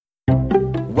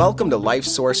Welcome to Life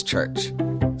Source Church.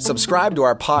 Subscribe to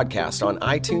our podcast on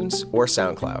iTunes or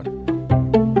SoundCloud.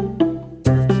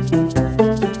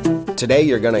 Today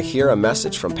you're going to hear a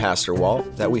message from Pastor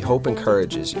Walt that we hope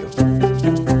encourages you.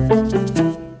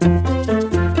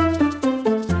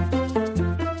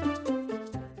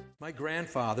 My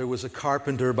grandfather was a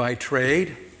carpenter by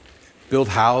trade, built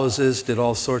houses, did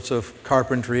all sorts of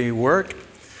carpentry work.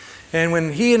 And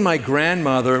when he and my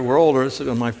grandmother were older,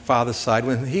 so on my father's side,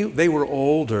 they were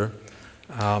older,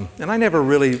 and I never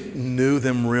really knew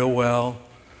them real well.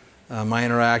 My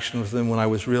interaction with them when I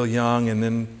was real young, and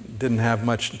then didn't have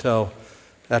much until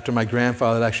after my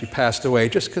grandfather had actually passed away,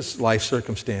 just because life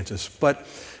circumstances. But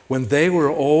when they were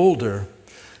older,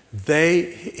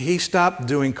 he stopped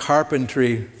doing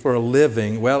carpentry for a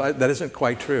living. Well, that isn't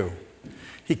quite true.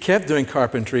 He kept doing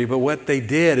carpentry, but what they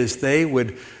did is they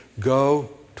would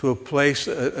go to a place,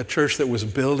 a church that was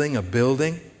building a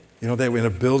building. You know, they were in a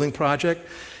building project,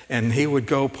 and he would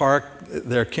go park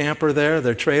their camper there,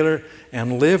 their trailer,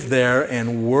 and live there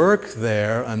and work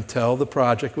there until the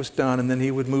project was done, and then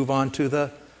he would move on to the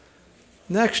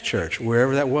next church,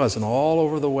 wherever that was, and all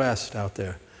over the West out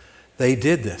there. They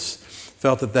did this,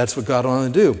 felt that that's what God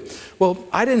wanted to do. Well,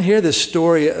 I didn't hear this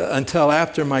story until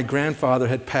after my grandfather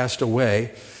had passed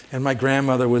away, and my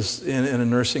grandmother was in a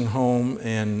nursing home,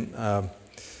 and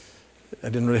I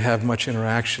didn't really have much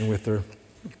interaction with her,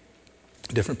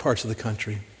 different parts of the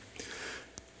country.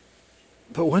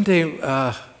 But one day,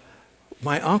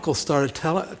 my uncle started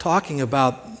talking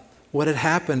about what had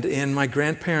happened in my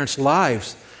grandparents'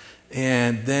 lives.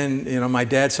 And then, my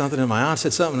dad said something and my aunt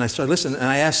said something, and I started listening, and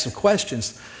I asked some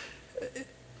questions.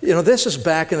 This is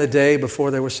back in the day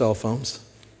before there were cell phones.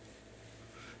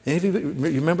 Any of you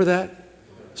remember that?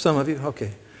 Some of you?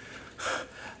 Okay.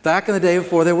 Back in the day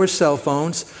before there were cell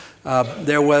phones,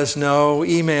 there was no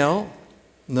email,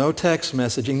 no text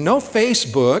messaging, no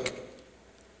Facebook.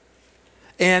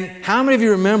 And how many of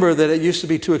you remember that it used to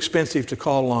be too expensive to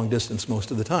call long distance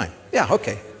most of the time? Yeah,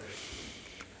 okay.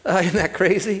 Isn't that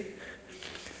crazy?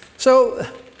 So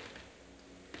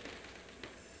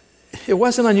it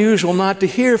wasn't unusual not to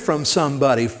hear from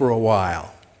somebody for a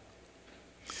while.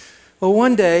 Well,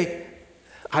 one day,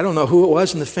 I don't know who it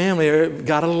was in the family,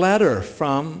 got a letter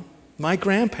from my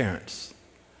grandparents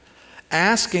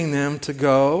asking them to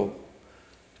go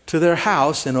to their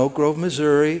house in Oak Grove,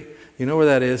 Missouri. You know where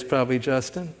that is, probably,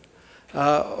 Justin?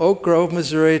 Oak Grove,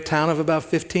 Missouri, a town of about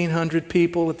 1,500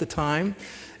 people at the time,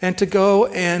 and to go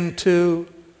and to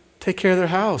take care of their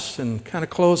house and kind of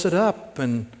close it up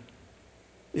and,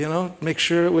 make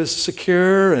sure it was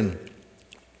secure. And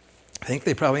I think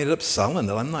they probably ended up selling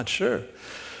it, I'm not sure.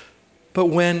 But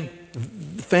when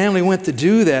the family went to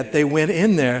do that, they went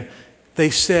in there, they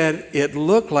said it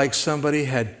looked like somebody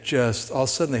had all of a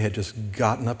sudden they had just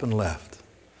gotten up and left.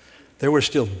 There were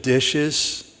still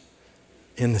dishes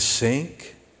in the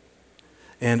sink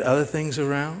and other things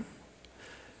around.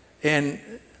 And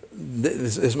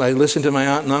as I listened to my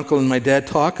aunt and uncle and my dad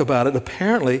talk about it,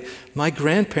 apparently my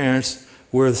grandparents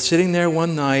were sitting there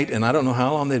one night, and I don't know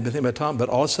how long they'd been thinking about talking, but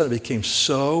all of a sudden it became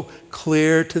so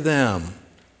clear to them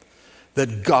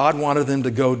that God wanted them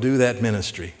to go do that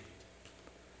ministry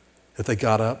that they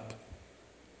got up,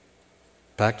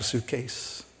 packed a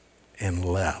suitcase, and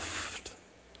left.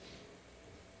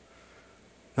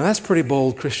 Now that's pretty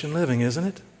bold Christian living, isn't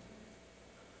it?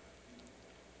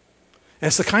 And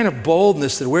it's the kind of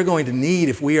boldness that we're going to need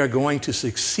if we are going to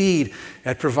succeed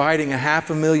at providing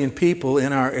 500,000 people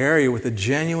in our area with a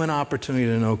genuine opportunity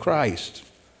to know Christ.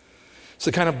 It's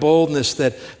the kind of boldness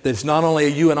that's not only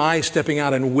you and I stepping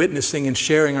out and witnessing and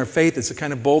sharing our faith, it's the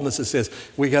kind of boldness that says,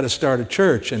 we got to start a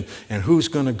church, and who's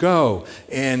going to go,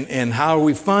 and how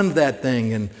we fund that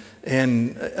thing.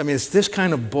 And I mean, it's this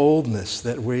kind of boldness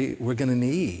that we're going to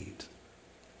need.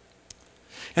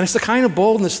 And it's the kind of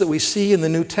boldness that we see in the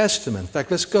New Testament. In fact,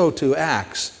 let's go to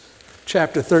Acts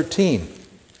chapter 13.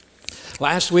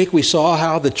 Last week we saw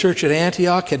how the church at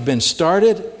Antioch had been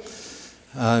started.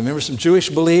 Remember some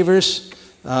Jewish believers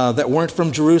that weren't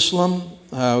from Jerusalem.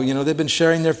 They'd been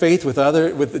sharing their faith with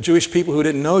the Jewish people who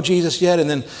didn't know Jesus yet, and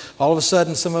then all of a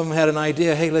sudden some of them had an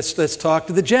idea, hey, let's talk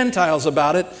to the Gentiles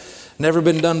about it. Never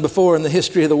been done before in the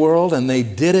history of the world, and they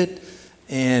did it.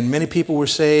 And many people were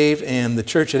saved, and the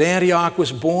church at Antioch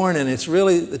was born, and it's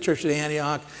really the church at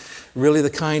Antioch, really the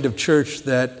kind of church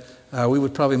that we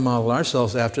would probably model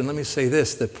ourselves after. And let me say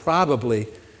this, that probably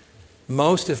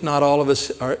most, if not all of us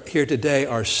are here today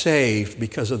are saved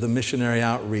because of the missionary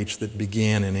outreach that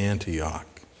began in Antioch.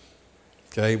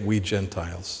 Okay, we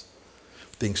Gentiles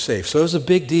being saved. So it was a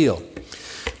big deal.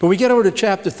 But we get over to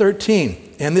chapter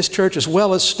 13, and this church is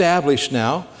well established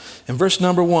now. in verse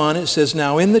number 1, it says,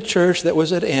 now in the church that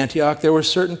was at Antioch, there were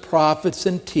certain prophets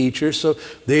and teachers. So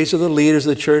these are the leaders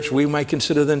of the church. We might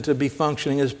consider them to be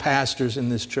functioning as pastors in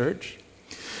this church.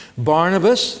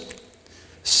 Barnabas,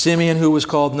 Simeon, who was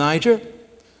called Niger,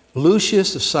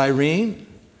 Lucius of Cyrene,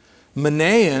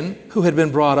 Manaen, who had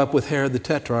been brought up with Herod the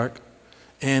Tetrarch,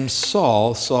 and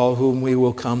Saul, whom we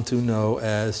will come to know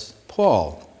as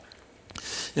Paul.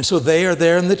 And so they are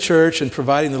there in the church and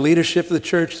providing the leadership of the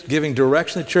church, giving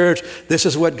direction to the church. This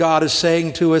is what God is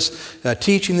saying to us,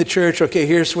 teaching the church, okay,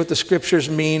 here's what the scriptures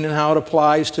mean and how it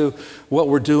applies to what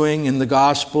we're doing in the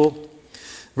gospel.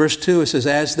 Verse 2, it says,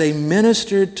 as they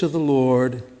ministered to the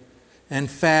Lord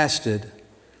and fasted,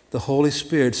 the Holy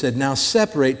Spirit said, now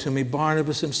separate to me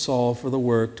Barnabas and Saul for the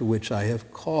work to which I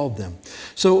have called them.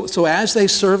 So as they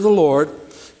serve the Lord,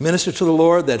 minister to the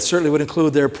Lord, that certainly would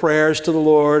include their prayers to the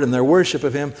Lord and their worship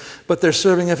of Him, but their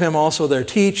serving of Him, also their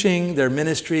teaching, their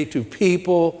ministry to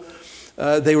people.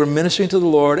 They were ministering to the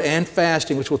Lord and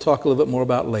fasting, which we'll talk a little bit more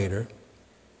about later.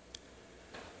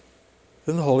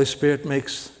 Then the Holy Spirit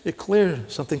makes it clear,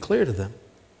 something clear to them.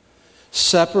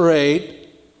 Separate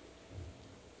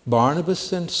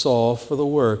Barnabas and Saul for the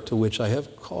work to which I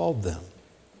have called them.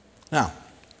 Now,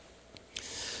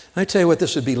 let me tell you what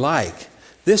this would be like.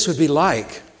 This would be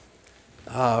like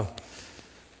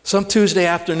some Tuesday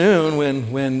afternoon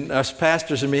when us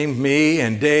pastors are meeting, me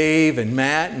and Dave and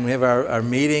Matt, and we have our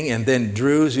meeting, and then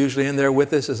Drew's usually in there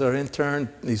with us as our intern.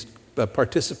 He's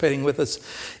participating with us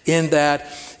in that.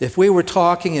 If we were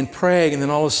talking and praying, and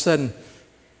then all of a sudden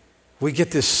we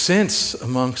get this sense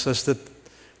amongst us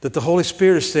that the Holy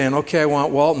Spirit is saying, okay, I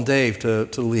want Walt and Dave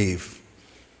to leave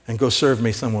and go serve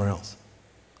me somewhere else.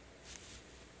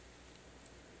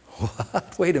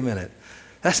 What? Wait a minute.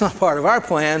 That's not part of our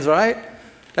plans, right?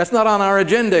 That's not on our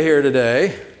agenda here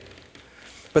today.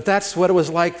 But that's what it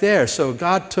was like there. So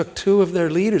God took two of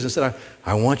their leaders and said,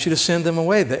 I want you to send them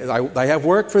away. I have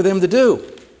work for them to do.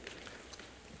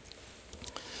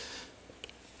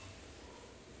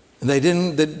 And they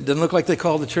didn't look like they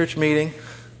called the church meeting.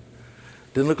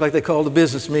 Didn't look like they called a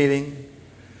business meeting.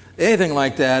 Anything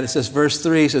like that. It says, verse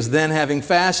 3 says, then having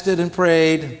fasted and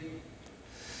prayed.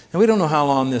 And we don't know how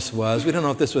long this was. We don't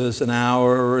know if this was an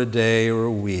hour or a day or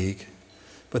a week.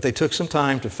 But they took some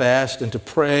time to fast and to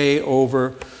pray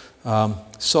over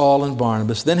Saul and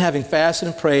Barnabas. Then having fasted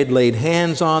and prayed, laid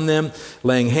hands on them.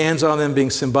 Laying hands on them being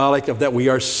symbolic of that we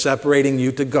are separating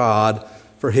you to God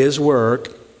for His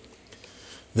work.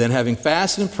 Then having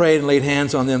fasted and prayed and laid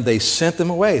hands on them, they sent them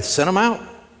away, sent them out.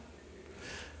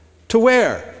 To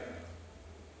where?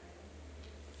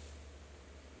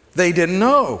 They didn't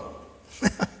know.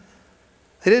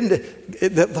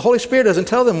 The Holy Spirit doesn't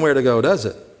tell them where to go, does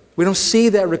it? We don't see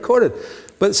that recorded.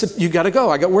 But you got to go.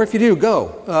 I got work for you to do.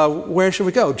 Go. Where should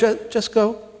we go? Just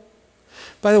go.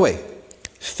 By the way,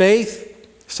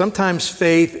 sometimes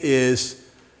faith is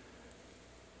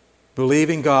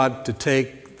believing God to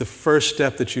take the first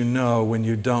step that you know when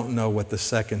you don't know what the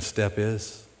second step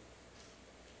is.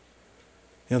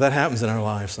 You know, that happens in our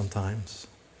lives sometimes.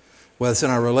 Whether it's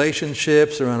in our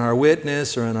relationships or in our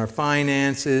witness or in our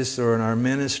finances or in our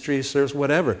ministry, service,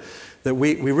 whatever. That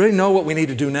we really know what we need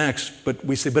to do next, but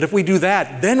we say, but if we do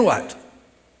that, then what?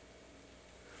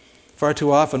 Far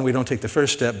too often we don't take the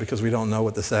first step because we don't know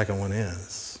what the second one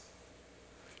is.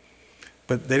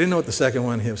 But they didn't know what the second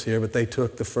one is here, but they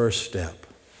took the first step.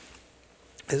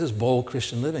 This is bold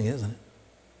Christian living, isn't it?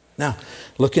 Now,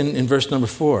 look in verse number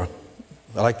 4.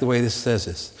 I like the way this says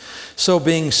this. So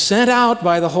being sent out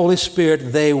by the Holy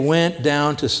Spirit, they went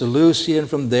down to Seleucia, and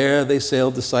from there they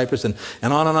sailed to Cyprus, and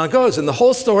on it goes. And the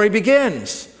whole story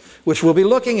begins, which we'll be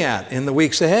looking at in the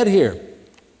weeks ahead here.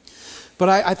 But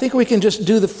I think we can just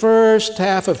do the first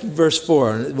half of verse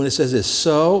 4 when it says this.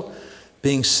 So,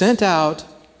 being sent out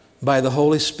by the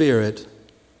Holy Spirit,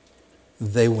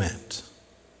 they went.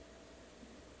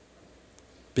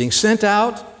 Being sent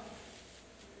out,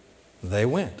 they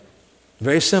went.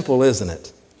 Very simple, isn't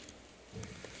it?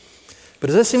 But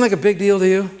does that seem like a big deal to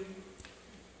you?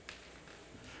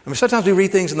 I mean, sometimes we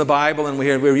read things in the Bible and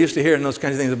we're used to hearing those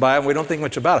kinds of things in the Bible and we don't think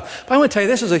much about it. But I want to tell you,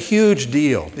 this is a huge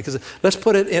deal because let's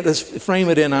frame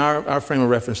it in our frame of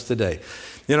reference today.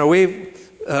 You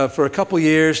know, for a couple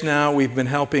years now, we've been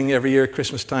helping every year at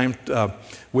Christmas time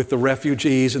with the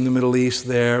refugees in the Middle East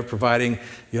there, providing,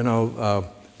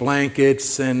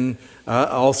 blankets and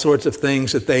all sorts of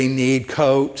things that they need,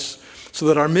 coats, so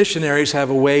that our missionaries have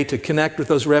a way to connect with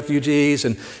those refugees.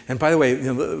 And by the way,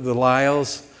 the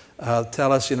Lyles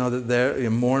tell us, that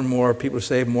more and more people are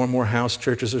saved, more and more house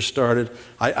churches are started.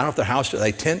 I don't know if they're house churches,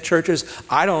 they tent churches,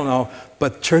 I don't know,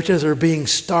 but churches are being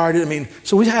started.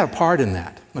 So we had a part in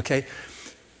that, okay?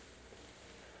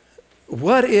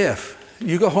 what if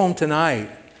you go home tonight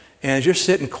and as you're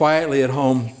sitting quietly at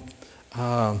home,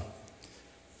 all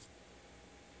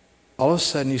of a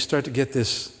sudden you start to get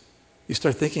this, you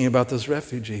start thinking about those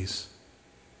refugees.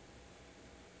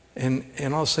 And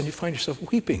all of a sudden you find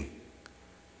yourself weeping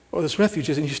over those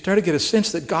refugees, and you start to get a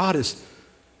sense that God is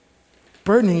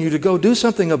burdening you to go do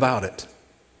something about it.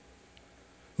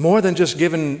 More than just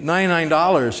giving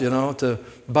 $99, to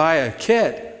buy a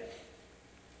kit.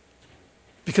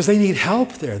 Because they need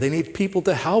help there. They need people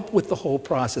to help with the whole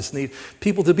process. They need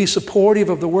people to be supportive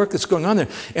of the work that's going on there.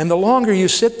 And the longer you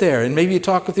sit there, and maybe you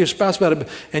talk with your spouse about it,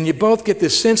 and you both get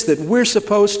this sense that we're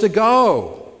supposed to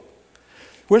go.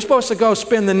 We're supposed to go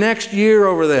spend the next year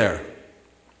over there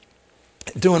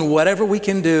doing whatever we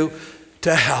can do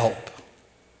to help.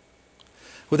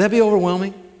 Would that be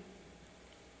overwhelming?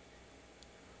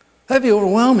 That'd be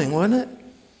overwhelming, wouldn't it?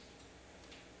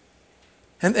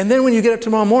 And then when you get up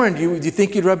tomorrow morning, do you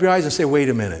think you'd rub your eyes and say, wait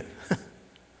a minute,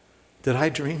 did I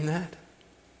dream that?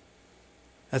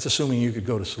 That's assuming you could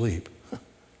go to sleep.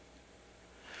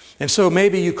 And so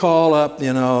maybe you call up,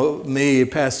 me,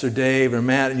 Pastor Dave, or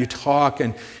Matt, and you talk,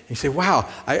 and you say, wow,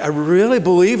 I really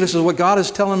believe this is what God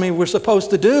is telling me we're supposed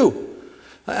to do.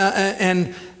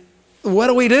 And what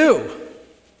do we do?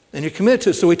 And you're committed to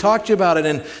it. So we talk to you about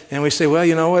it, and we say, well,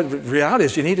 you know what, the reality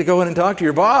is you need to go in and talk to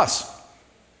your boss.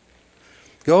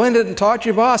 Go in and talk to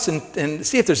your boss and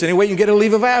see if there's any way you can get a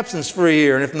leave of absence for a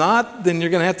year. And if not, then you're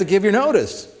going to have to give your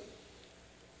notice.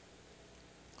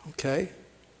 Okay.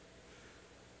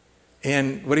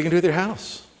 And what are you going to do with your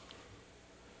house?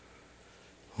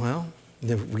 Well,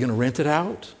 are we going to rent it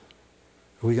out?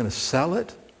 Are we going to sell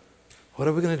it? What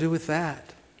are we going to do with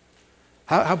that?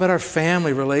 How about our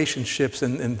family relationships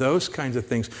and those kinds of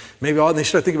things? Maybe they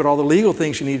start thinking about all the legal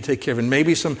things you need to take care of, and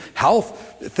maybe some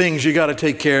health things you got to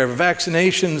take care of,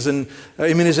 vaccinations and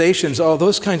immunizations, all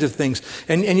those kinds of things.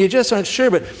 And you just aren't sure.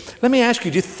 But let me ask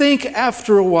you, do you think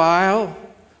after a while,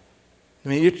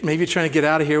 maybe you're trying to get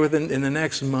out of here in the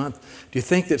next month, do you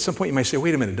think that at some point you might say,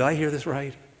 wait a minute, did I hear this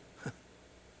right?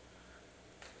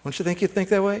 Don't you think you'd think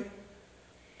that way?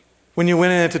 When you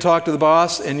went in to talk to the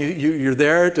boss and you're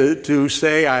there to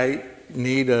say, I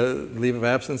need a leave of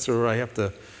absence or I have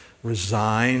to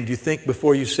resign, do you think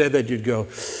before you said that you'd go,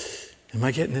 am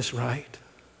I getting this right?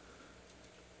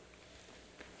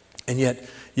 And yet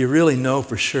you really know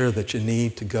for sure that you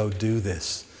need to go do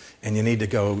this. And you need to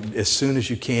go as soon as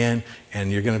you can,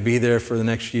 and you're going to be there for the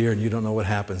next year, and you don't know what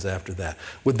happens after that.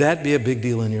 Would that be a big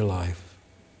deal in your life?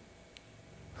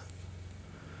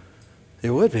 It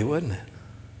would be, wouldn't it?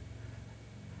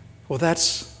 Well,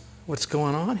 that's what's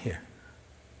going on here.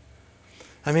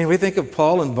 I mean, we think of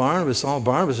Paul and Barnabas, all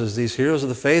Barnabas as these heroes of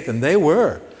the faith, and they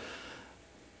were.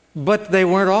 But they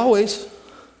weren't always.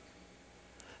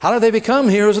 How did they become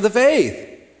heroes of the faith?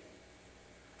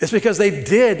 It's because they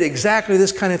did exactly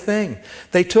this kind of thing.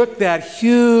 They took that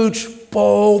huge,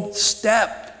 bold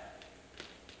step.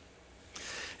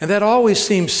 And that always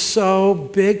seems so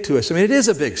big to us. I mean, it is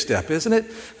a big step, isn't it?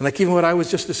 And like even what I was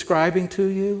just describing to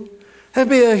you. That'd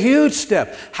be a huge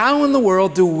step. How in the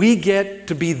world do we get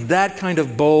to be that kind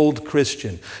of bold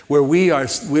Christian where we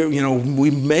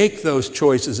make those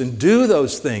choices and do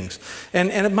those things? And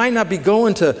it might not be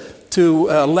going to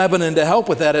Lebanon to help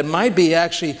with that. It might be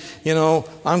actually,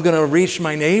 I'm going to reach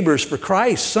my neighbors for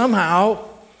Christ somehow.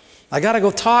 I got to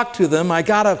go talk to them. I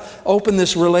got to open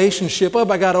this relationship up.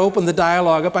 I got to open the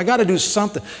dialogue up. I got to do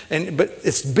something. But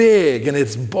it's big and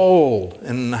it's bold.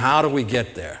 And how do we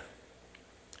get there?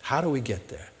 How do we get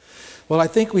there? Well, I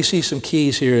think we see some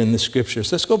keys here in the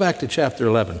scriptures. Let's go back to chapter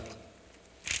 11.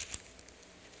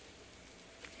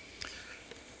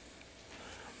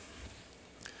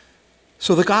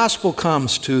 So the gospel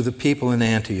comes to the people in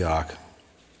Antioch,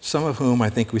 some of whom I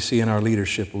think we see in our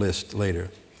leadership list later.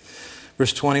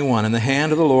 Verse 21, and the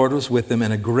hand of the Lord was with them,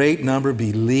 and a great number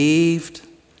believed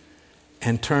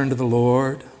and turned to the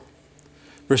Lord.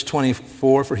 Verse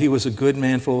 24, for he was a good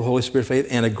man full of Holy Spirit faith,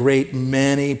 and a great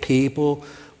many people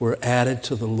were added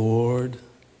to the Lord.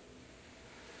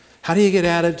 How do you get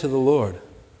added to the Lord?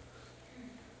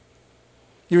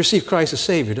 You receive Christ as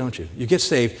Savior, don't you? You get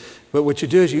saved, but what you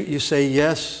do is you say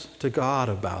yes to God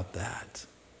about that.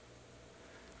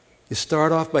 You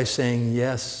start off by saying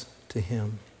yes to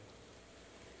Him.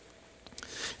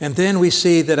 And then we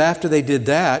see that after they did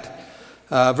that,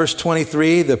 verse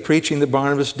 23, the preaching that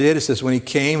Barnabas did, it says, when he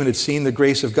came and had seen the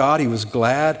grace of God, he was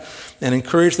glad and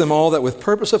encouraged them all that with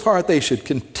purpose of heart they should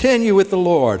continue with the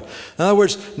Lord. In other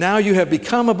words, now you have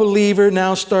become a believer,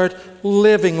 now start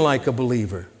living like a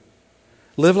believer.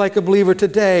 Live like a believer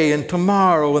today and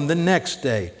tomorrow and the next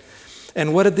day.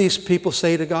 And what did these people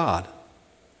say to God?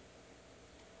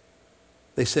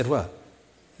 They said what?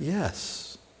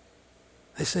 Yes.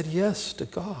 They said yes to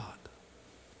God.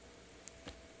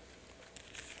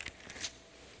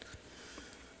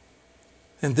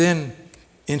 And then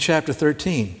in chapter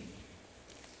 13,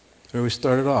 where we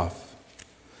started off.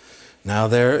 Now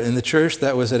there in the church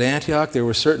that was at Antioch, there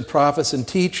were certain prophets and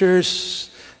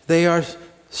teachers. They are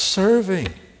serving.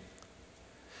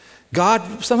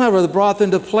 God somehow or other brought them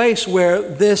to a place where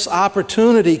this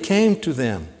opportunity came to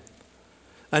them.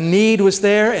 A need was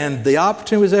there, and the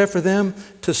opportunity was there for them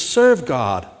to serve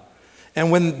God.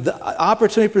 And when the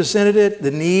opportunity presented it,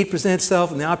 the need presented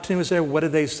itself, and the opportunity was there, what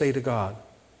did they say to God?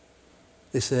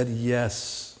 They said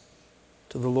yes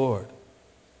to the Lord.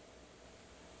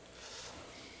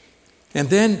 And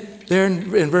then there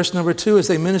in verse number 2, as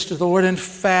they ministered to the Lord and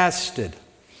fasted.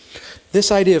 This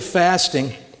idea of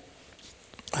fasting,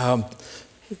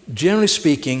 generally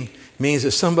speaking, means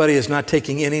that somebody is not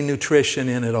taking any nutrition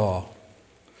in at all.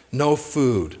 No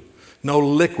food, no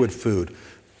liquid food,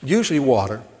 usually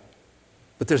water,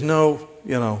 but there's no,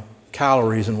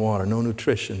 calories in water, no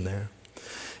nutrition there.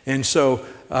 And so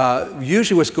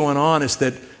usually what's going on is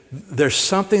that there's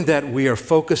something that we are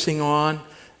focusing on,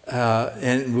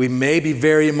 and we may be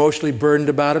very emotionally burdened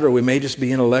about it, or we may just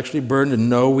be intellectually burdened and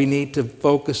know we need to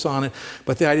focus on it.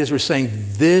 But the idea is we're saying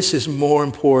this is more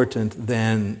important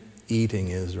than eating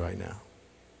is right now.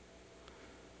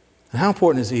 And how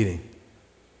important is eating?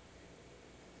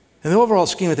 In the overall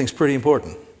scheme of things, pretty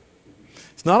important.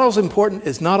 It's not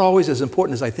always as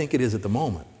important as I think it is at the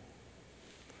moment.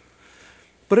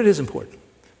 But it is important.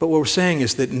 But what we're saying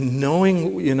is that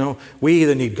knowing, we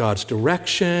either need God's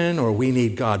direction, or we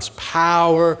need God's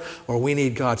power, or we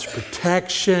need God's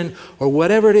protection, or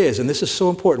whatever it is. And this is so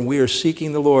important. We are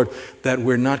seeking the Lord that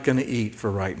we're not going to eat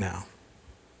for right now.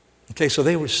 Okay, so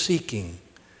they were seeking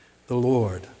the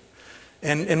Lord.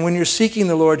 And when you're seeking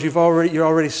the Lord, you're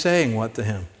already saying what to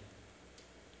Him?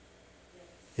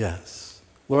 Yes.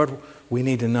 Lord, we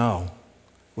need to know.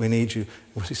 We need you.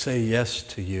 We say yes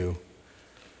to you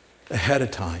ahead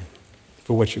of time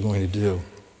for what you're going to do.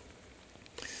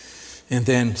 And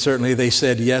then certainly they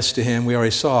said yes to Him. We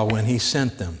already saw when He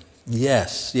sent them.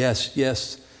 Yes, yes,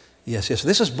 yes, yes, yes.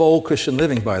 This is bold Christian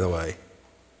living, by the way.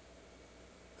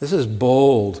 This is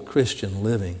bold Christian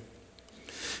living.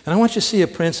 And I want you to see a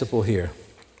principle here.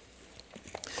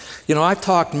 I've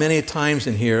talked many times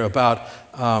in here about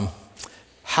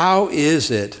how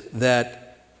is it that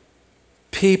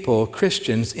people,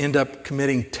 Christians, end up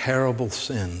committing terrible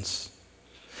sins.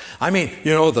 I mean,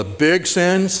 the big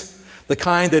sins, the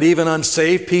kind that even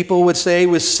unsaved people would say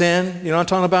was sin. You know what I'm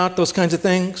talking about? Those kinds of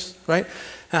things, right?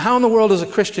 Now, how in the world does a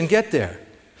Christian get there?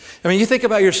 I mean, you think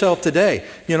about yourself today.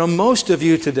 Most of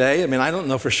you today, I don't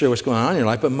know for sure what's going on in your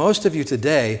life, but most of you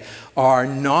today are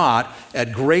not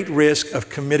at great risk of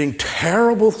committing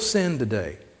terrible sin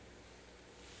today.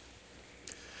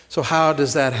 So how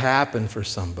does that happen for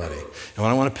somebody? And what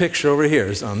I want to picture over here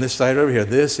is on this side over here,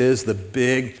 this is the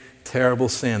big, terrible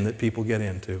sin that people get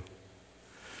into.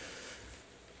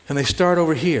 And they start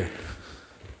over here.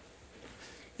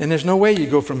 And there's no way you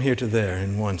go from here to there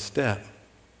in one step.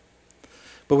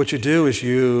 But what you do is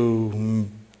you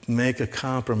make a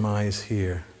compromise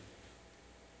here.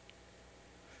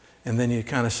 And then you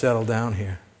kind of settle down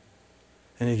here.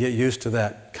 And you get used to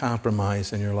that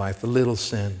compromise in your life, the little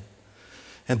sin.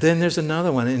 And then there's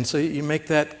another one. And so you make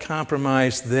that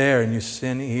compromise there, and you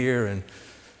sin here.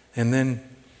 And then,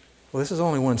 this is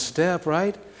only one step,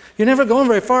 right? You're never going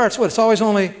very far. It's always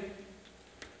only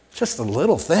just a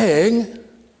little thing.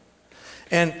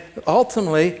 And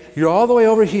ultimately, you're all the way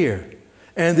over here.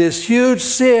 And this huge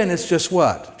sin is just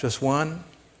what? Just one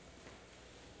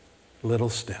little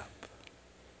step.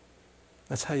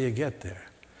 That's how you get there.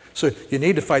 So you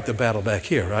need to fight the battle back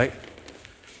here, right?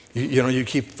 You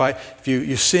keep fight. If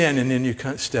you sin and then you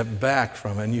step back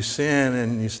from it, and you sin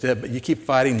and you step, but you keep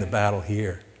fighting the battle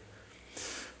here.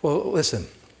 Well, listen.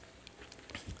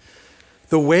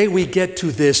 The way we get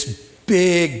to this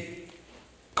big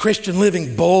Christian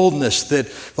living boldness that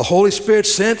the Holy Spirit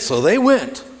sent, so they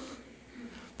went.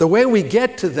 The way we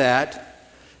get to that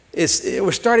is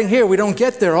we're starting here. We don't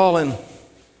get there all in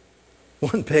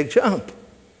one big jump.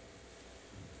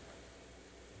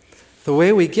 The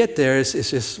way we get there is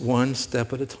just one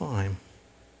step at a time.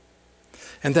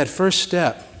 And that first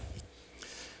step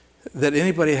that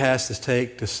anybody has to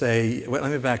take to say,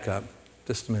 let me back up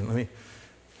just a minute.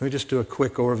 Let me just do a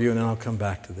quick overview, and then I'll come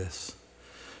back to this.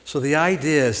 So the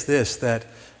idea is this, that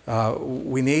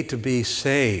we need to be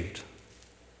saved.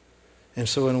 And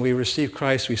so when we receive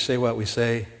Christ, we say what? We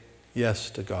say yes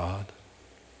to God.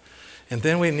 And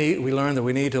then we learn that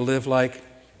we need to live like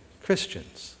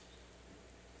Christians.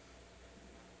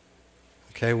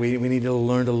 Okay, we need to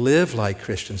learn to live like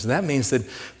Christians. And that means that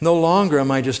no longer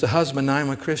am I just a husband, I'm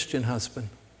a Christian husband.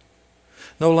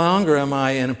 No longer am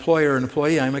I an employer or an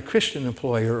employee, I'm a Christian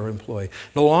employer or employee.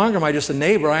 No longer am I just a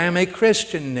neighbor, I am a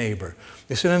Christian neighbor.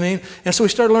 You see what I mean? And so we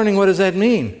start learning, what does that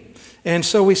mean? And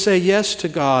so we say yes to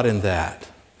God in that.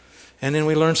 And then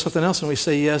we learn something else and we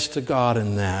say yes to God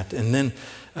in that. And then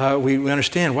we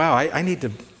understand, wow, I need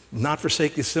to not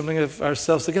forsake the assembling of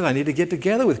ourselves together. I need to get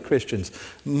together with Christians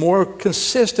more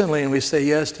consistently, and we say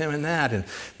yes to Him in that. And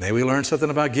maybe we learn something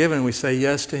about giving, and we say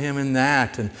yes to Him in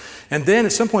that. And then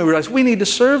at some point we realize we need to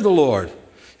serve the Lord.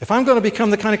 If I'm going to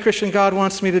become the kind of Christian God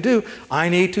wants me to do, I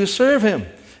need to serve Him.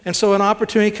 And so an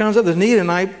opportunity comes up, there's need, and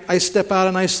I step out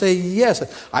and I say yes.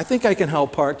 I think I can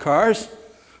help park cars.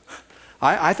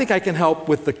 I think I can help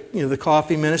with the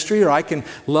coffee ministry, or I can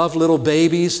love little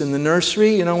babies in the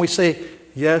nursery. We say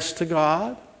yes to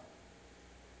God.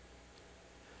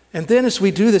 And then as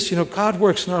we do this, God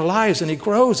works in our lives and He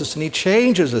grows us and He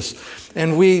changes us.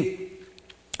 And we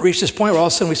reach this point where all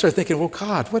of a sudden we start thinking, well,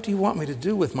 God, what do you want me to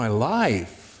do with my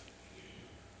life?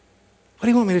 What do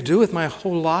you want me to do with my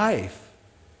whole life?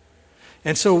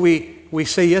 And so we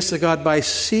say yes to God by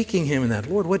seeking Him in that.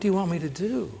 Lord, what do you want me to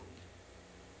do?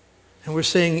 And we're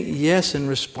saying yes and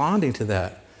responding to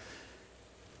that.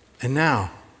 And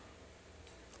now,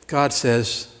 God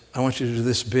says, I want you to do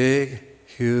this big,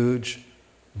 huge,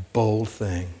 bold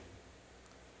thing.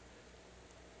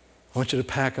 I want you to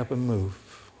pack up and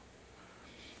move.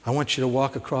 I want you to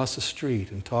walk across the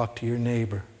street and talk to your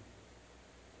neighbor.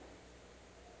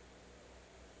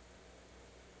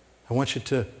 I want you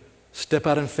to step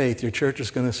out in faith. Your church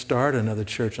is going to start another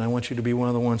church, and I want you to be one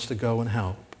of the ones to go and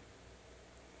help.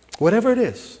 Whatever it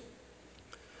is.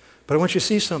 But I want you to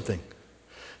see something.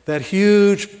 That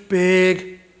huge,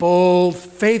 big, bold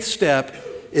faith step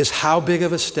is how big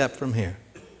of a step from here?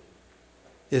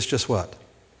 It's just what?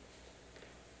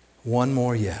 One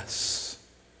more yes.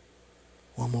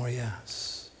 One more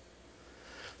yes.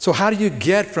 So how do you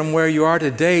get from where you are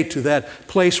today to that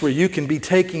place where you can be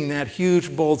taking that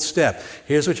huge, bold step?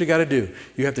 Here's what you got to do.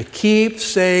 You have to keep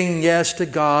saying yes to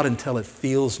God until it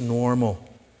feels normal.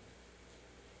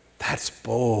 That's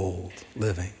bold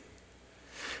living.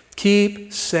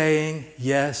 Keep saying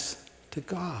yes to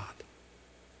God.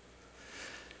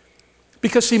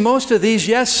 Because see, most of these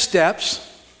yes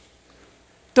steps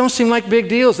don't seem like big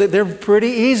deals. They're pretty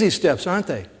easy steps, aren't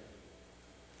they?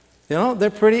 They're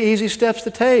pretty easy steps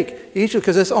to take.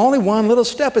 Because it's only one little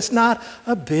step. It's not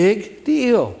a big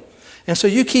deal. And so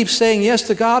you keep saying yes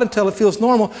to God until it feels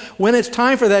normal. When it's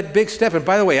time for that big step, and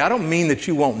by the way, I don't mean that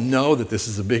you won't know that this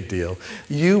is a big deal.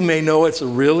 You may know it's a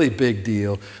really big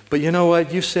deal. But you know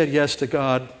what? You've said yes to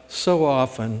God so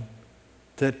often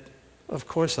that, of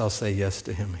course, I'll say yes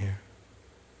to Him here.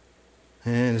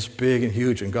 And it's big and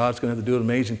huge, and God's going to have to do an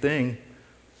amazing thing,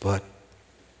 but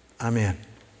I'm in.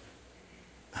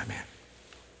 I'm in.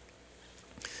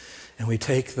 And we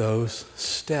take those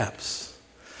steps.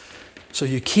 So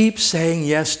you keep saying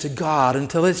yes to God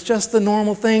until it's just the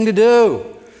normal thing to do.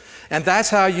 And that's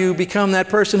how you become that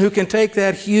person who can take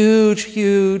that huge,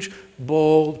 huge,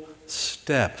 bold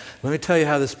step. Let me tell you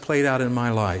how this played out in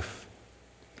my life.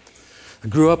 I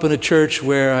grew up in a church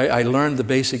where I learned the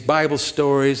basic Bible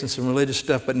stories and some religious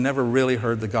stuff, but never really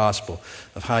heard the gospel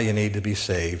of how you need to be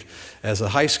saved. As a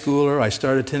high schooler, I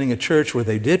started attending a church where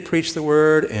they did preach the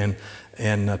Word and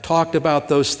talked about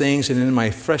those things. And in my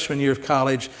freshman year of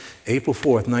college, April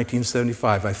 4th,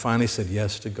 1975, I finally said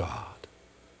yes to God.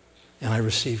 And I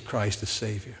received Christ as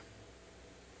Savior.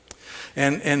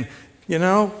 And you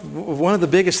know, one of the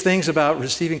biggest things about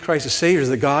receiving Christ as Savior is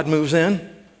that God moves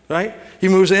in. Right? He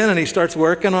moves in and He starts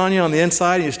working on you on the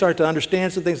inside, and you start to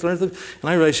understand some things, learn things. And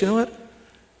I realized, you know what?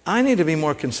 I need to be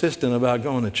more consistent about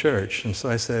going to church. And so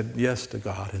I said yes to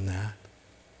God in that.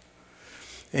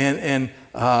 And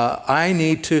I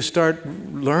need to start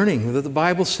learning what the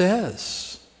Bible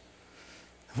says.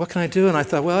 What can I do? And I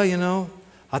thought, well, you know,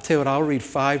 I'll tell you what, I'll read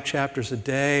 5 chapters a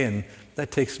day, and that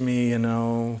takes me,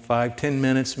 5-10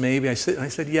 minutes maybe. I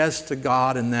said yes to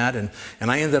God in that, and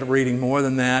I ended up reading more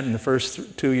than that. In the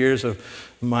first 2 years of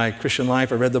my Christian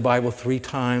life, I read the Bible 3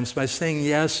 times by saying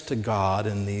yes to God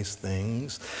in these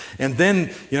things. And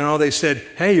then, they said,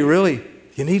 hey, you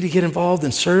need to get involved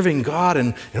in serving God,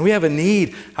 and we have a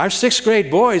need. Our 6th grade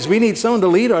boys, we need someone to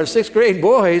lead our 6th grade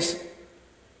boys.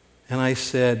 And I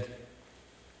said,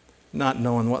 not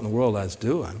knowing what in the world I was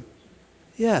doing,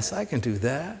 yes, I can do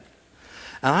that.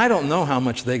 And I don't know how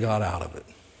much they got out of it,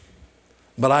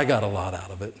 but I got a lot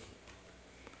out of it.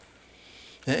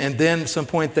 And then at some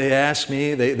point they asked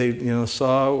me, they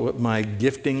saw what my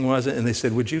gifting was, and they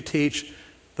said, would you teach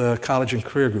the college and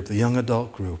career group, the young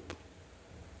adult group?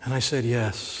 And I said,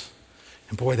 yes.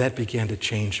 And boy, that began to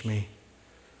change me,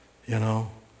 you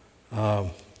know.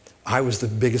 I was the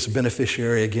biggest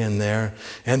beneficiary again there.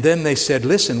 And then they said,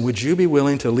 listen, would you be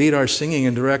willing to lead our singing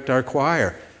and direct our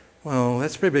choir? Well,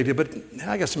 that's a pretty big deal, but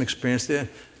I got some experience there.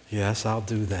 Yes, I'll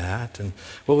do that. And,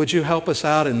 well, would you help us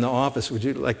out in the office? Would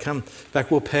you come? In fact,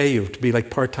 we'll pay you to be like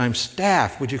part-time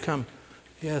staff. Would you come?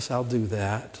 Yes, I'll do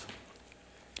that.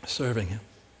 Serving him.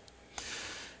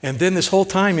 And then this whole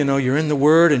time, you're in the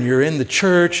Word and you're in the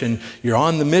church and you're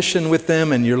on the mission with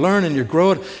them and you're learning, you're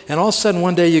growing. And all of a sudden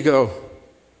one day you go,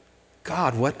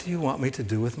 God, what do you want me to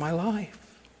do with my life?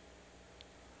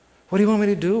 What do you want me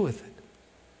to do with it?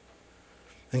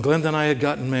 And Glenda and I had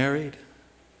gotten married.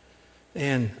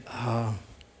 And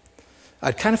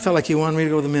I kind of felt like he wanted me to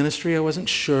go to the ministry. I wasn't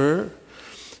sure.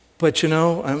 But,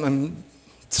 I'm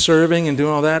serving and doing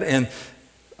all that. And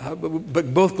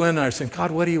but both Glenn and I are saying, God,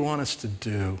 what do you want us to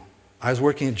do? I was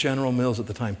working at General Mills at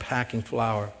the time, packing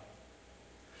flour.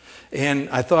 And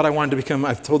I thought I wanted to become,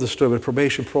 I've told this story, but a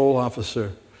probation parole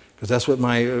officer, because that's what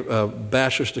my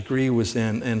bachelor's degree was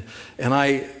in. And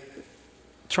I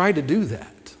tried to do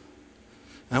that.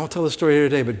 I won't tell the story here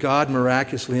today, but God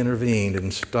miraculously intervened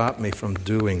and stopped me from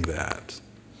doing that.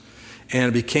 And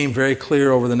it became very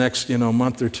clear over the next,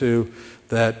 month or two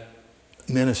that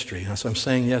ministry. So I'm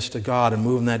saying yes to God and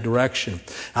moving that direction.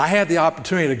 I had the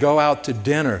opportunity to go out to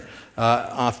dinner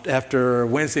after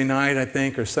Wednesday night, I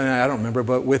think, or Sunday night, I don't remember,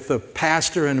 but with the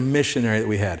pastor and a missionary that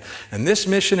we had. And this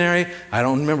missionary, I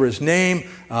don't remember his name,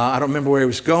 I don't remember where he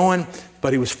was going,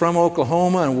 but he was from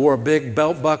Oklahoma and wore a big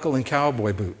belt buckle and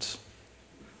cowboy boots.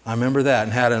 I remember that,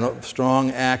 and had a strong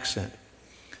accent.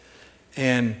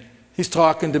 And he's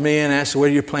talking to me and asked, what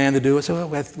do you plan to do? I said,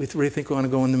 well, we really think we want to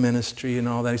go in the ministry and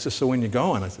all that. He said, so when you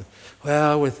going? I said,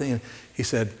 well, we're thinking. He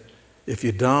said, if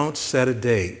you don't set a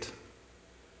date,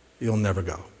 you'll never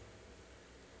go.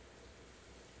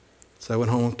 So I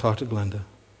went home and talked to Glenda.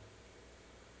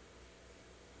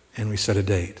 And we set a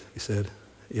date. He said,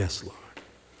 yes, Lord.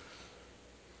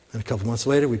 And a couple months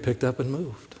later, we picked up and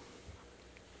moved.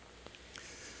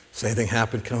 Same thing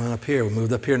happened coming up here. We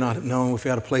moved up here not knowing if we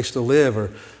had a place to live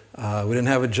or we didn't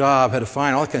have a job, had to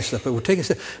find all that kind of stuff. But we're taking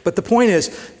steps. But the point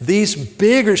is, these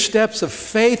bigger steps of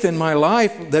faith in my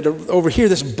life that are over here,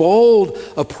 this bold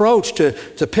approach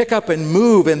to pick up and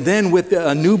move, and then with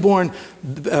a newborn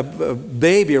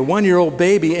baby or 1-year-old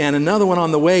baby and another one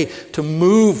on the way to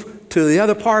move to the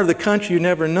other part of the country you've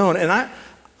never known. And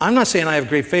I'm not saying I have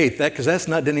great faith, because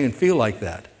didn't even feel like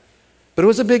that. But it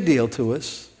was a big deal to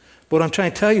us. But what I'm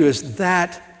trying to tell you is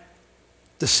that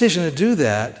decision to do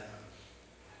that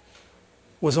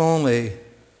was only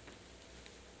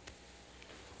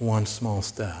one small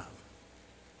step.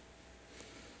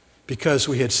 Because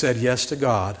we had said yes to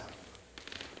God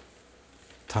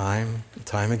time and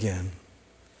time again,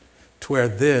 to where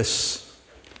this,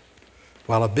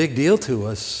 while a big deal to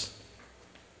us,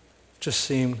 just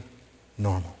seemed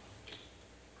normal.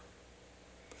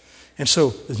 And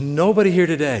so there's nobody here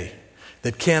today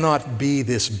that cannot be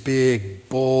this big,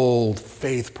 bold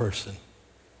faith person.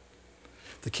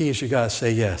 The key is you got to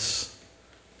say yes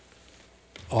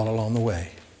all along the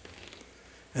way.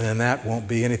 And then that won't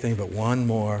be anything but one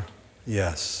more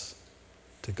yes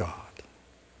to God.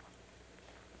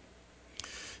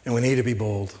 And we need to be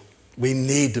bold. We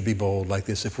need to be bold like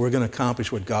this. If we're going to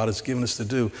accomplish what God has given us to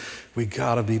do, we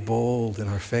got to be bold in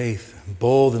our faith,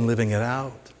 bold in living it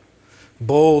out,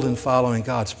 bold in following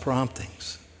God's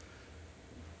promptings.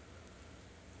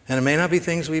 And it may not be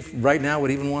things we right now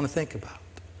would even want to think about.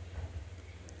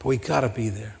 But we got to be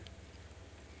there.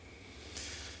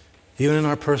 Even in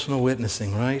our personal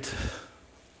witnessing, right?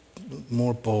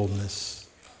 More boldness.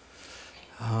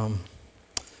 How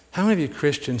many of you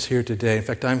Christians here today, in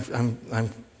fact,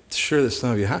 I'm sure that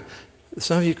some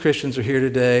of you Christians are here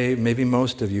today, maybe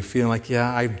most of you, feeling like,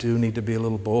 yeah, I do need to be a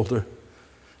little bolder.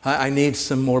 I need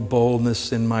some more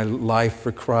boldness in my life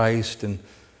for Christ, and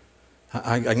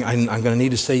I'm going to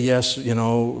need to say yes,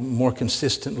 more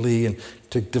consistently and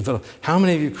to develop. How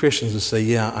many of you Christians would say,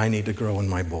 yeah, I need to grow in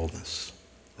my boldness?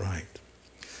 Right.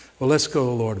 Well, let's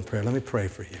go, Lord, in prayer. Let me pray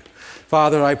for you.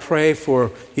 Father, I pray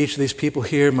for each of these people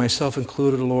here, myself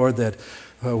included, Lord, that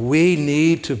we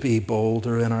need to be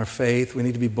bolder in our faith. We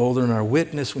need to be bolder in our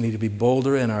witness. We need to be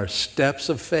bolder in our steps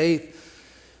of faith,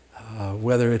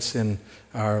 whether it's in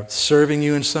our serving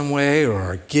you in some way or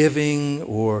our giving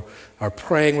or our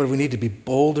praying, where we need to be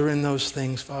bolder in those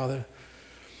things, Father.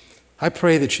 I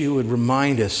pray that you would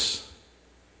remind us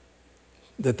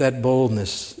that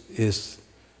boldness is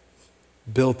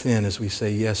built in as we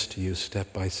say yes to you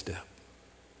step by step.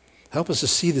 Help us to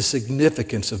see the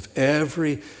significance of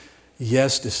every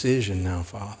yes decision now,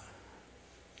 Father.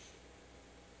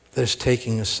 that's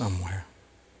taking us somewhere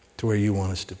to where you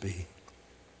want us to be.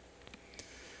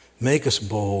 Make us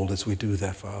bold as we do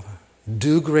that, Father.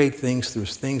 Do great things through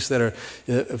us, things that are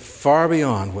far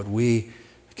beyond what we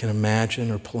can imagine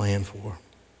or plan for.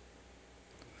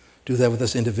 Do that with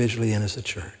us individually and as a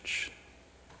church.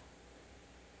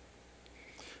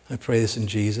 I pray this in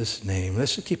Jesus' name.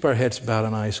 Let's just keep our heads bowed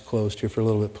and eyes closed here for a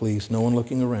little bit, please. No one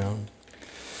looking around.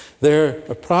 There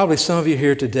are probably some of you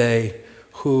here today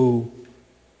who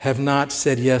have not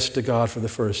said yes to God for the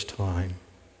first time.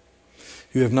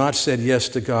 You have not said yes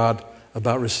to God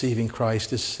about receiving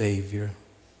Christ as Savior.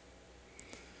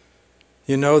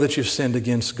 You know that you've sinned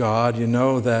against God. You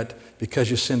know that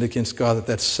because you sinned against God,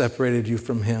 that separated you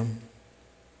from Him.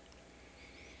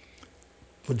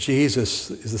 Well,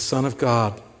 Jesus is the Son of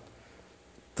God,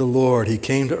 the Lord. He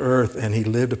came to earth and He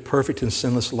lived a perfect and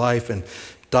sinless life and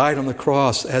died on the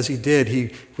cross. As He did,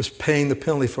 He was paying the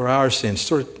penalty for our sins.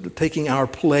 Sort of taking our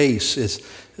place is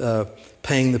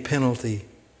paying the penalty.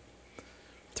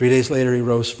 3 days later, He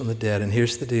rose from the dead. And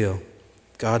here's the deal.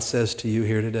 God says to you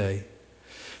here today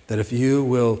that if you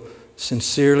will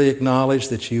sincerely acknowledge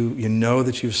that you know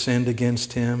that you've sinned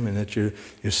against Him and that your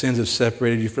sins have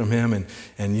separated you from Him,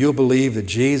 and you'll believe that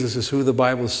Jesus is who the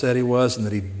Bible said He was and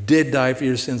that He did die for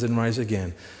your sins and rise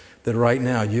again, that right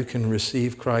now you can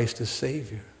receive Christ as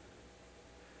Savior.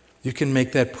 You can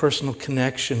make that personal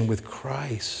connection with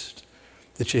Christ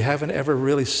that you haven't ever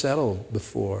really settled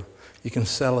before. You can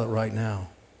settle it right now.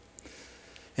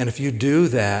 And if you do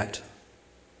that,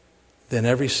 then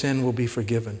every sin will be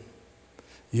forgiven.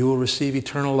 You will receive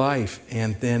eternal life.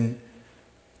 And then,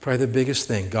 probably the biggest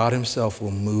thing, God Himself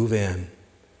will move in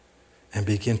and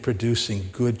begin producing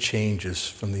good changes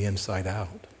from the inside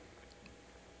out.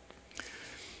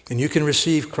 And you can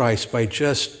receive Christ by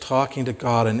just talking to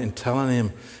God and telling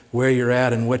Him where you're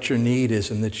at and what your need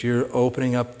is, and that you're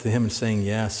opening up to Him and saying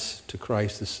yes to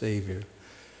Christ as Savior.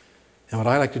 And what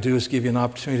I like to do is give you an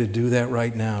opportunity to do that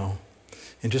right now.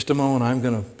 In just a moment, I'm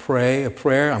going to pray a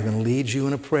prayer. I'm going to lead you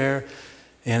in a prayer.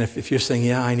 And if you're saying,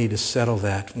 yeah, I need to settle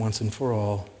that once and for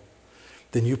all,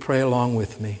 then you pray along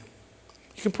with me.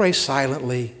 You can pray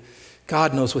silently.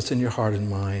 God knows what's in your heart and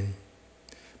mind.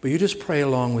 But you just pray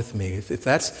along with me. If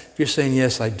you're saying,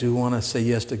 yes, I do want to say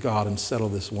yes to God and settle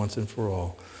this once and for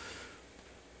all,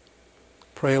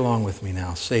 pray along with me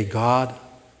now. Say, God,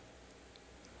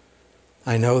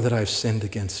 I know that I've sinned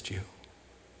against you.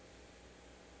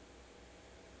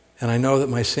 And I know that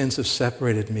my sins have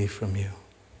separated me from you.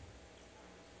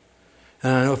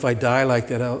 And I know if I die like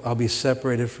that, I'll be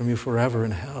separated from you forever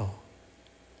in hell.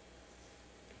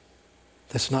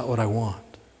 That's not what I want.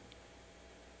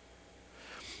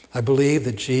 I believe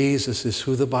that Jesus is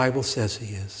who the Bible says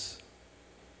He is.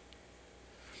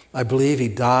 I believe He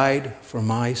died for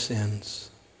my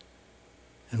sins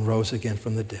and rose again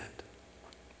from the dead.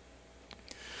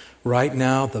 Right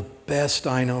now, the best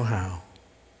I know how,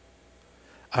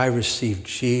 I receive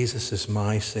Jesus as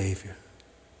my Savior.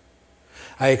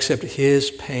 I accept His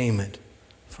payment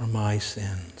for my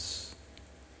sins.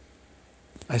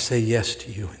 I say yes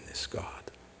to you in this, God.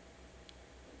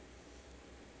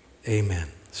 Amen.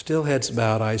 Still heads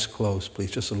bowed, eyes closed,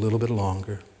 please, just a little bit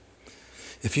longer.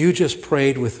 If you just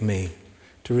prayed with me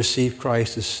to receive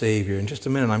Christ as Savior, in just a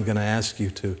minute I'm going to ask you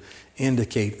to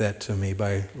indicate that to me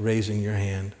by raising your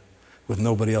hand with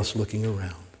nobody else looking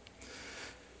around.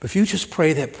 But if you just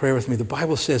pray that prayer with me, the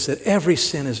Bible says that every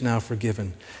sin is now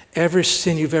forgiven. Every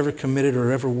sin you've ever committed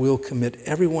or ever will commit,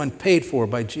 everyone paid for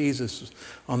by Jesus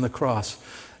on the cross.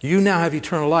 You now have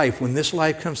eternal life. When this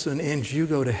life comes to an end, you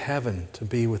go to heaven to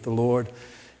be with the Lord.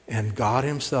 And God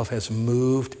Himself has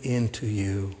moved into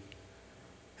you.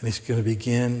 And He's going to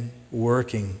begin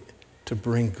working to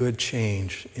bring good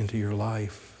change into your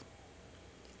life.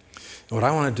 And what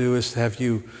I want to do is have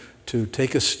you to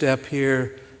take a step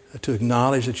here to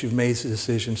acknowledge that you've made the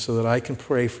decision so that I can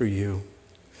pray for you.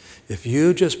 If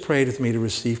you just prayed with me to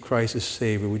receive Christ as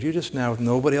Savior, would you just now, with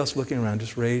nobody else looking around,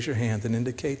 just raise your hand and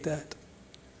indicate that?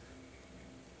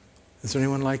 Is there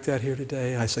anyone like that here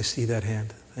today? I see that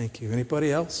hand. Thank you.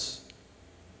 Anybody else?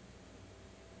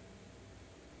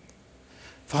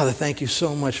 Father, thank you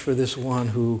so much for this one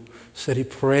who said he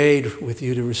prayed with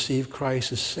you to receive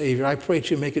Christ as Savior. I pray that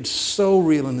you make it so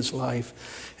real in his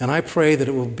life. And I pray that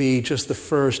it will be just the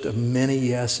first of many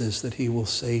yeses that he will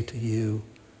say to you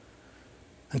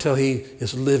until he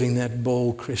is living that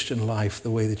bold Christian life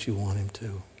the way that you want him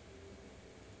to.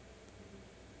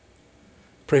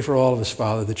 Pray for all of us,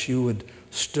 Father, that you would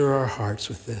stir our hearts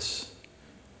with this,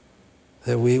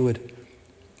 that we would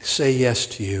say yes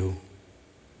to you,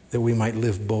 that we might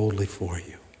live boldly for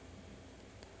you.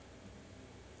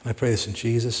 And I pray this in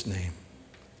Jesus' name.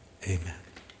 Amen.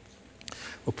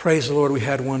 Well, praise the Lord. We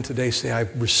had one today say, I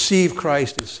receive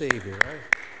Christ as Savior, right?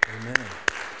 Amen.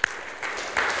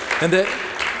 And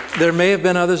there may have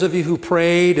been others of you who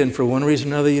prayed, and for one reason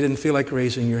or another, you didn't feel like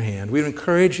raising your hand. We would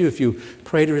encourage you, if you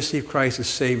pray to receive Christ as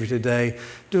Savior today,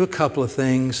 do a couple of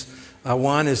things.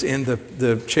 One is in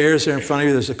the chairs there in front of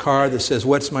you, there's a card that says,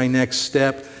 what's my next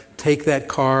step? Take that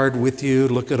card with you,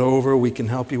 look it over. We can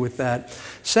help you with that.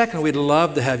 Second, we'd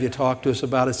love to have you talk to us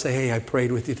about it. Say, hey, I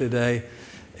prayed with you today.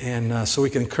 And so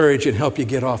we can encourage you and help you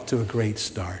get off to a great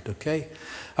start, okay?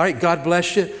 All right, God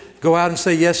bless you. Go out and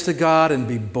say yes to God and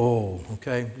be bold,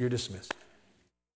 okay? You're dismissed.